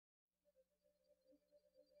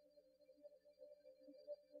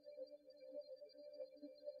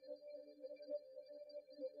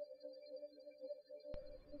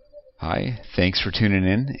Hi, thanks for tuning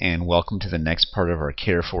in and welcome to the next part of our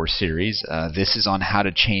Care4 series. This is on how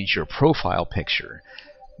to change your profile picture.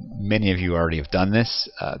 Many of you already have done this.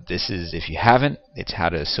 This is, if you haven't, it's how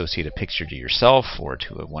to associate a picture to yourself or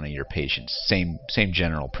to one of your patients. Same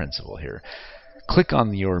general principle here. Click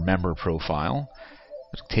on your member profile.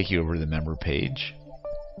 It'll take you over to the member page.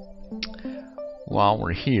 While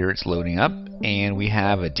we're here, it's loading up, and we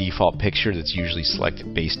have a default picture that's usually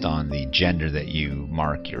selected based on the gender that you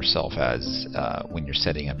mark yourself as when you're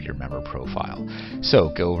setting up your member profile.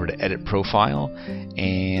 So go over to Edit Profile,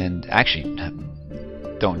 and actually,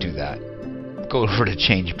 don't do that. Go over to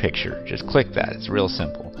Change Picture. Just click that. It's real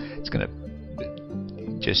simple. It's going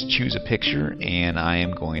to just choose a picture, and I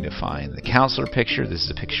am going to find the counselor picture. This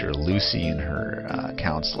is a picture of Lucy and her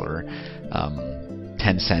counselor.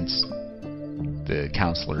 10 cents. The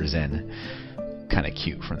counselor is in. Kind of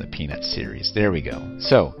cute from the Peanuts series. There we go.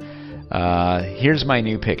 So here's my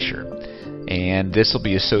new picture, and this will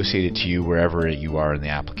be associated to you wherever you are in the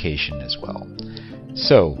application as well.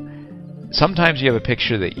 So sometimes you have a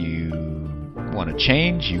picture that you want to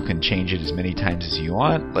change. You can change it as many times as you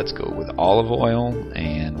want. Let's go with olive oil,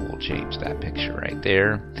 and we'll change that picture right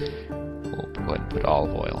there. We'll go ahead and put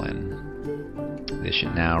olive oil in. This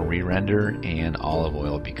should now re-render, and olive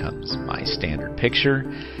oil becomes my standard picture.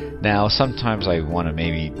 Now sometimes I want to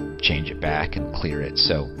maybe change it back and clear it,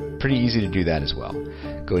 so pretty easy to do that as well.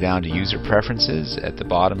 Go down to user preferences at the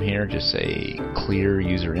bottom here, just say clear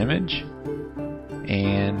user image,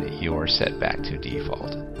 and you're set back to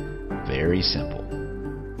default. Very simple.